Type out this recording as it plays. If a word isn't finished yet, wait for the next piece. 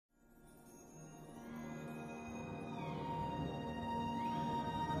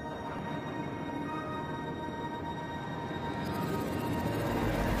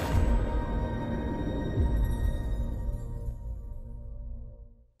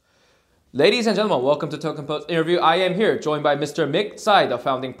Ladies and gentlemen, welcome to TokenPost interview. I am here joined by Mr. Mick Tsai, the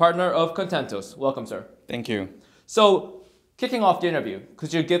founding partner of Contentos. Welcome, sir. Thank you. So, kicking off the interview,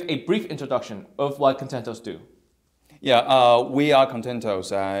 could you give a brief introduction of what Contentos do? Yeah, we are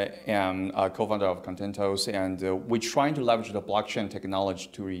Contentos. I am a co-founder of Contentos, and we're trying to leverage the blockchain technology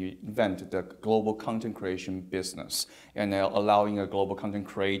to reinvent the global content creation business, and allowing a global content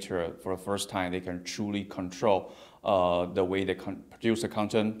creator for the first time, they can truly control the way they produce the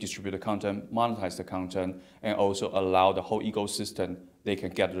content, distribute the content, monetize the content, and also allow the whole ecosystem, they can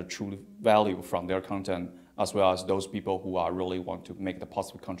get the true value from their content, as well as those people who are really want to make the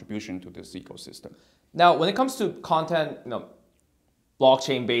positive contribution to this ecosystem. Now, when it comes to content,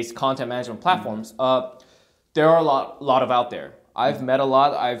 blockchain-based content management platforms, there are a lot of out there. I've met a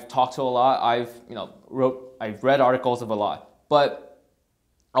lot, I've talked to a lot, I've read articles of a lot. But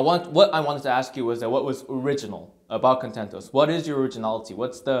what I wanted to ask you was that what was original about Contentos? What is your originality?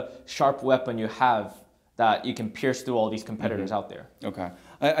 What's the sharp weapon you have that you can pierce through all these competitors out there? Okay,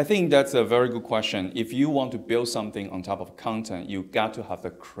 I think that's a very good question. If you want to build something on top of content, you got to have the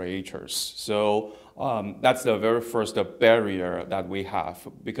creators. So that's the very first barrier that we have,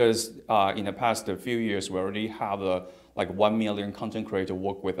 because in the past few years, we already have like 1 million content creators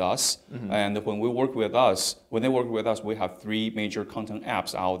work with us. Mm-hmm. And when they work with us, we have 3 major content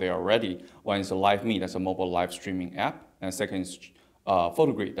apps out there already. One is LiveMe, that's a mobile live streaming app. And second is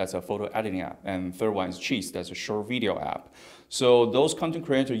Photogrid, that's a photo editing app. And third one is Cheez, that's a short video app. So those content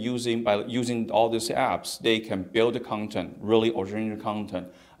creators by using all these apps, they can build the content, really original content,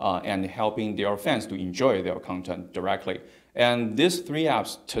 and helping their fans to enjoy their content directly. And these 3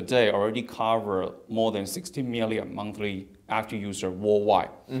 apps today already cover more than 60 million monthly active users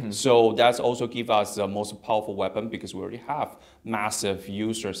worldwide. Mm-hmm. So that's also give us the most powerful weapon, because we already have massive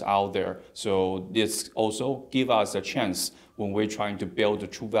users out there. So this also give us a chance when we're trying to build the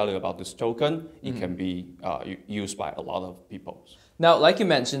true value about this token. It can be used by a lot of people. Now, like you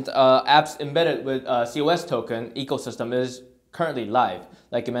mentioned, apps embedded with COS token ecosystem is currently live.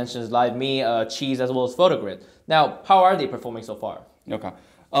 Like you mentioned, LiveMe, Cheez, as well as Photogrid. Now, how are they performing so far? Okay.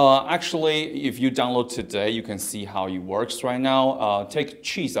 Actually, if you download today, you can see how it works right now. Take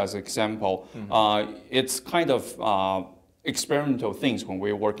Cheez as an example. Mm-hmm. It's kind of experimental things when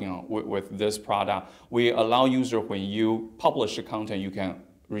we're working on with this product. We allow user, when you publish the content, you can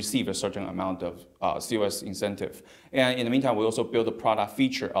receive a certain amount of COS incentive. And in the meantime, we also build a product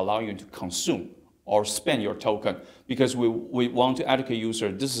feature allowing you to consume or spend your token, because we want to educate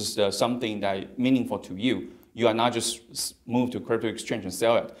user, this is something that is meaningful to you. You are not just move to crypto exchange and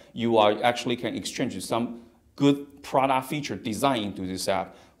sell it. You are actually can exchange some good product feature design into this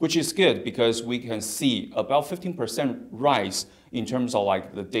app, which is good because we can see about 15% rise in terms of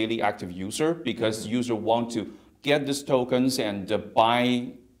like the daily active user, because user want to get these tokens and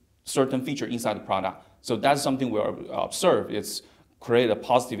buy certain feature inside the product. So that's something we observe. It's create a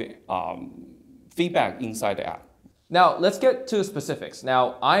positive feedback inside the app. Now, let's get to specifics.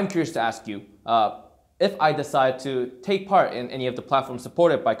 Now, I'm curious to ask you, if I decide to take part in any of the platforms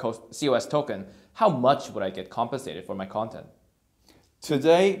supported by COS token, how much would I get compensated for my content?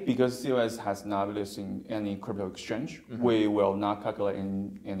 Today, because COS has not released in any crypto exchange, we will not calculate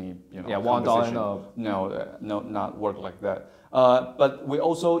in any $1 no, not work like that. But we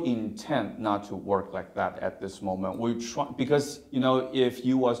also intend not to work like that at this moment. We try, because if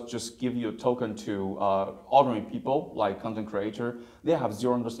you was just give your token to ordinary people like content creator, they have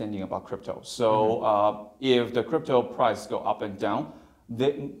zero understanding about crypto. So if the crypto price go up and down,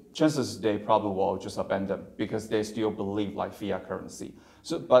 chances they probably will just abandon, because they still believe like fiat currency.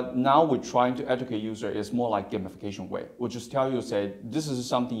 So, but now we're trying to educate user is more like gamification way. We'll just tell you, say, this is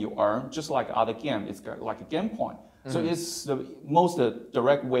something you earn, just like other game. It's like a game point. So it's the most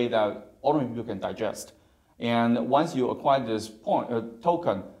direct way that ordinary people can digest. And once you acquire this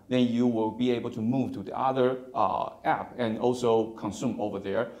token, then you will be able to move to the other app and also consume over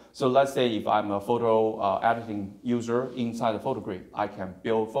there. So let's say if I'm a photo editing user inside the Photogrid, I can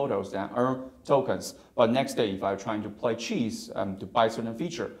build photos and earn tokens. But next day, if I'm trying to play Cheez to buy certain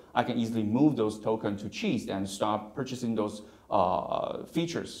feature, I can easily move those tokens to Cheez and start purchasing those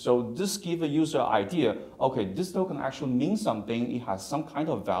features. So this gives a user idea, okay, this token actually means something, it has some kind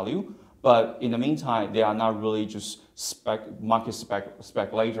of value, but in the meantime, they are not really just market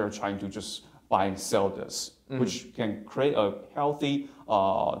speculator trying to just buy and sell this, which can create a healthy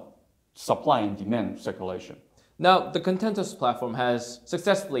supply and demand circulation. Now, the Contentos platform has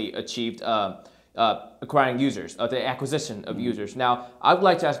successfully achieved acquiring users, the acquisition of users. Now, I would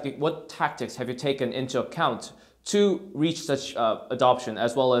like to ask you, what tactics have you taken into account to reach such adoption,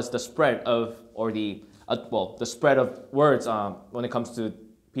 as well as the spread of, or the spread of words when it comes to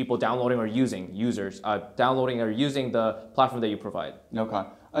people downloading or using downloading or using the platform that you provide? Okay.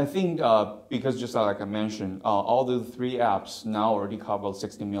 I think because just like I mentioned, all the three apps now already cover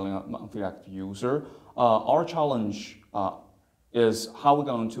 60 million monthly active user. Our challenge is how we're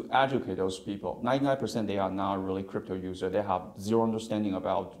going to educate those people. 99% they are not really crypto user. They have zero understanding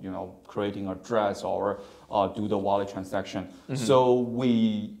about creating a address or do the wallet transaction. So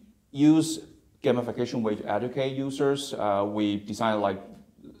we use gamification way to educate users. We design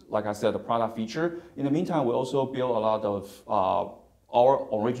like I said, the product feature. In the meantime, we also build a lot of our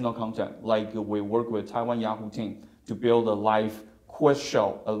original content. Like we work with Taiwan Yahoo team to build a live quiz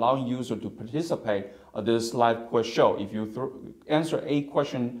show, allowing users to participate in this live quiz show. If you answer a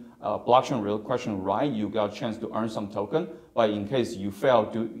question, blockchain-related question right, you got a chance to earn some token. But in case you fail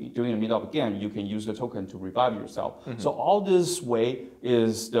during the middle of the game, you can use the token to revive yourself. So all this way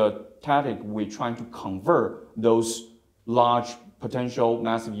is the tactic we're trying to convert those large potential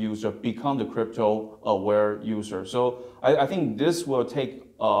massive user become the crypto aware user. So I think this will take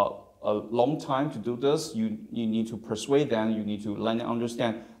a long time to do this. You need to persuade them. You need to let them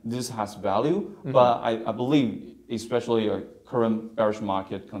understand this has value. But I believe, especially a current bearish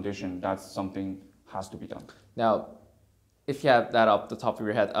market condition, that's something has to be done. Now, if you have that off the top of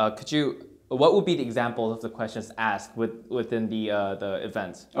your head, what would be the examples of the questions asked within the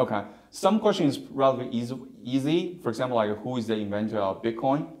event? Okay, some questions relatively easy. For example, like who is the inventor of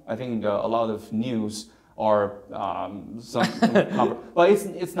Bitcoin? I think a lot of news or some cover, but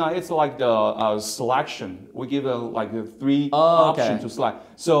it's not. It's like the selection. We give like three options to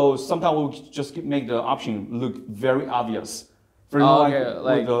select. So sometimes we just make the option look very obvious. For example,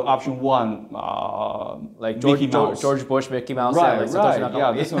 like the option one, like George Bush, Mickey Mouse. Right.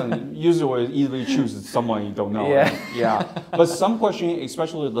 Yeah, this one user will easily choose someone you don't know. Yeah. But some question,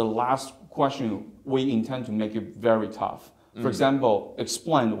 especially the last question, we intend to make it very tough. For example,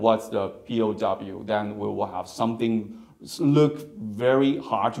 explain what's the POW. Then we will have something look very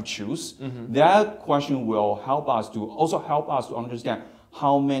hard to choose. That question will help us to understand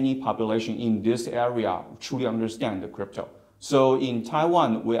how many population in this area truly understand the crypto. So in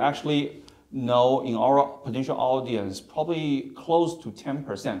Taiwan, we actually know in our potential audience, probably close to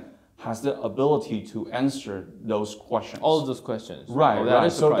 10% has the ability to answer those questions. All of those questions.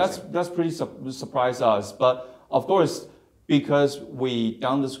 Right. So that's pretty surprised us. But of course, because we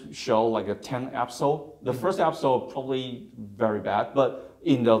done this show like a 10 episode, the first episode probably very bad, but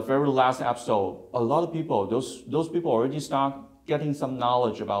in the very last episode, a lot of people, those people already start getting some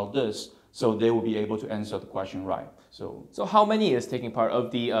knowledge about this, so they will be able to answer the question right. So how many is taking part of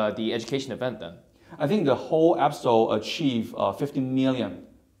the education event then? I think the whole episode achieved 50 million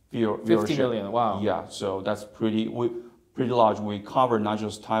viewership. 50 million, wow. Yeah, so that's pretty large. We cover not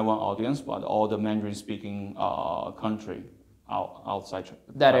just Taiwan audience, but all the Mandarin-speaking country outside Taiwan.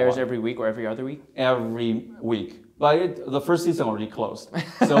 That airs every week or every other week? Every week. But the first season already closed.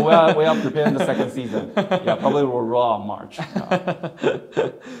 So we are preparing the second season. Yeah, probably will roll out in March.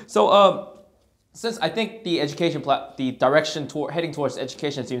 So since I think the the direction heading towards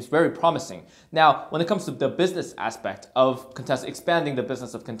education seems very promising. Now, when it comes to the business aspect of Contentos, expanding the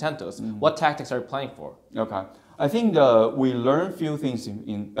business of Contentos, what tactics are you planning for? Okay. I think we learned a few things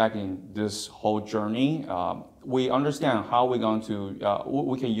back in this whole journey. We understand how we're going to,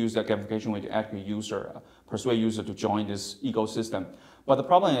 we can use that gamification way to educate user, persuade user to join this ecosystem. But the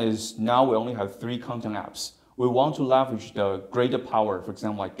problem is now we only have 3 content apps. We want to leverage the greater power, for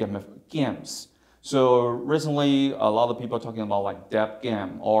example, like games. So recently, a lot of people are talking about like debt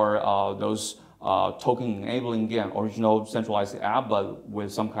game or those token enabling game, original centralized app, but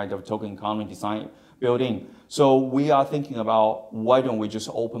with some kind of token economy design built in. So we are thinking about why don't we just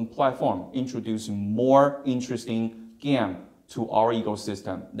open platform, introducing more interesting game to our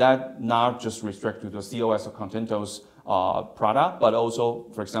ecosystem that not just restrict to the COS or Contentos product, but also,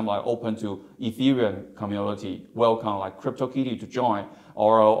 for example, like open to Ethereum community, welcome like CryptoKitty to join,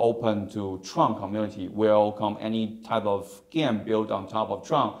 or open to Tron community, welcome any type of game built on top of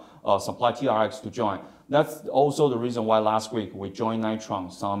Tron, supply TRX to join. That's also the reason why last week we joined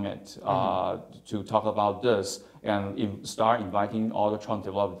Nitron Summit to talk about this and start inviting all the Tron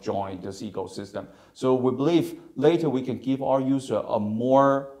developers to join this ecosystem. So we believe later we can give our user a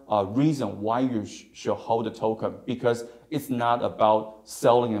more reason why you should hold the token, because it's not about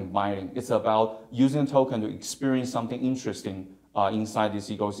selling and buying. It's about using the token to experience something interesting inside this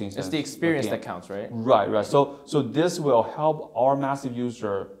ecosystem. It's the experience that counts, right? Right. So this will help our massive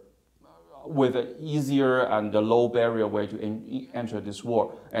user with an easier and a low barrier way to enter this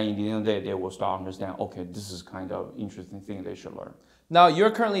world. And in the end of the day, they will start understand, okay, this is kind of interesting thing they should learn. Now,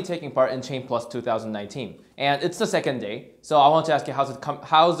 you're currently taking part in Chain Plus 2019, and it's the second day. So I want to ask you,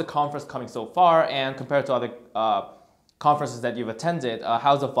 how's the conference coming so far, and compared to other conferences that you've attended,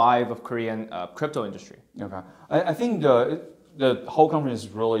 how's the vibe of Korean crypto industry? Okay, I think the whole conference is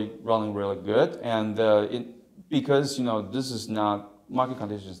really running really good, and because this is not market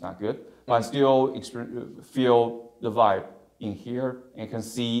conditions is not good, but I still feel the vibe in here and can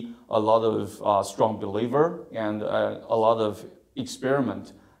see a lot of strong believer and a lot of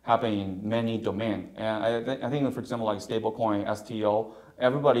experiment happening in many domains. And I think, for example, like stablecoin, STO,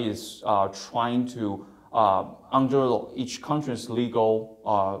 everybody is trying to, under each country's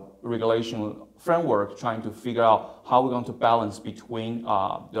legal regulation framework, trying to figure out how we're going to balance between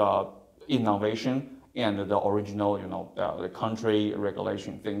the innovation and the original, the country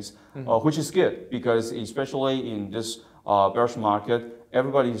regulation things, which is good because especially in this bearish market,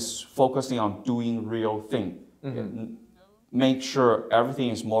 everybody's focusing on doing real thing. Make sure everything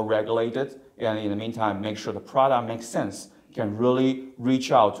is more regulated, and in the meantime, make sure the product makes sense, can really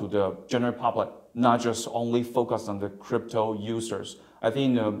reach out to the general public, not just only focus on the crypto users. I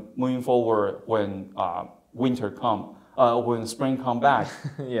think moving forward, when winter come, when spring come back,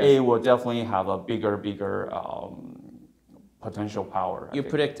 it will definitely have a bigger potential power. You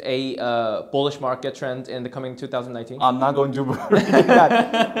predict a bullish market trend in the coming 2019? I'm not going to predict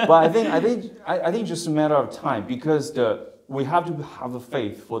that, but I think just a matter of time because we have to have the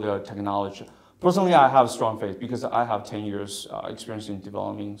faith for the technology. Personally, I have strong faith because I have 10 years experience in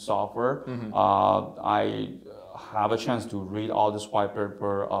developing software. I have a chance to read all this white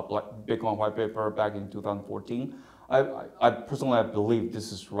paper, Bitcoin white paper back in 2014. I personally believe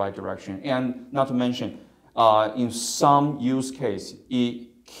this is the right direction, and not to mention, in some use case,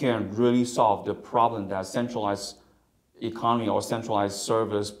 it can really solve the problem that centralized economy or centralized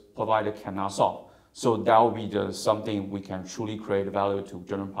service provider cannot solve. So that will be something we can truly create value to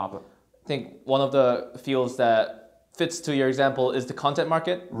general public. I think one of the fields that fits to your example is the content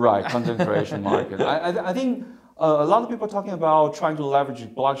market. Right, content creation market. I think a lot of people are talking about trying to leverage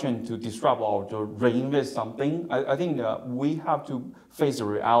blockchain to disrupt or to reinvent something. I think we have to face the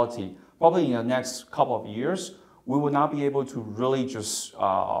reality. Probably in the next couple of years, we will not be able to really just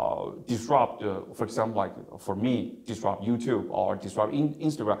disrupt, for example, like for me, disrupt YouTube or disrupt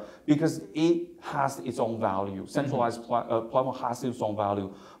Instagram because it has its own value. Centralized platform has its own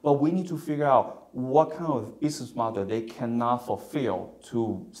value. But we need to figure out what kind of business model they cannot fulfill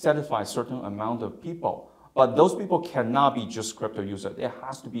to satisfy a certain amount of people. But those people cannot be just crypto users. It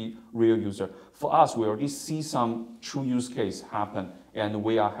has to be real user. For us, we already see some true use case happen, and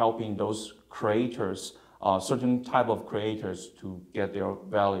we are helping those creators, certain type of creators to get their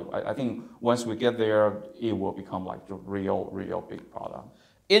value. I think once we get there, it will become like the real big product.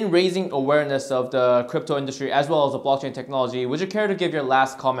 In raising awareness of the crypto industry as well as the blockchain technology, would you care to give your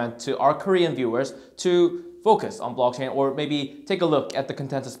last comment to our Korean viewers to focus on blockchain or maybe take a look at the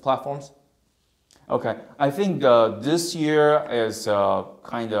Contentos platforms? Okay, I think this year is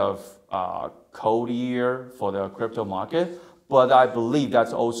kind of cold year for the crypto market, but I believe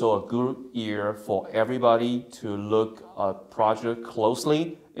that's also a good year for everybody to look at project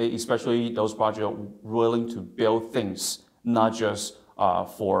closely, especially those projects willing to build things, not just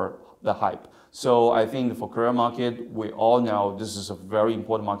for the hype. So I think for Korean market, we all know this is a very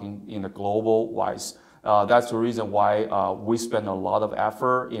important market in the global wise. That's the reason why we spend a lot of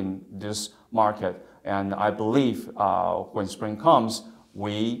effort in this market. And I believe when spring comes,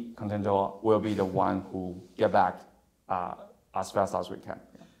 we, Contento, will be the one who get back as fast as we can.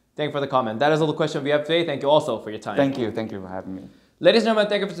 Thank you for the comment. That is all the questions we have today. Thank you also for your time. Thank you for having me. Ladies and gentlemen,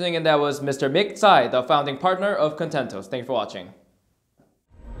 thank you for tuning in. That was Mr. Mick Tsai, the founding partner of Contentos. Thank you for watching.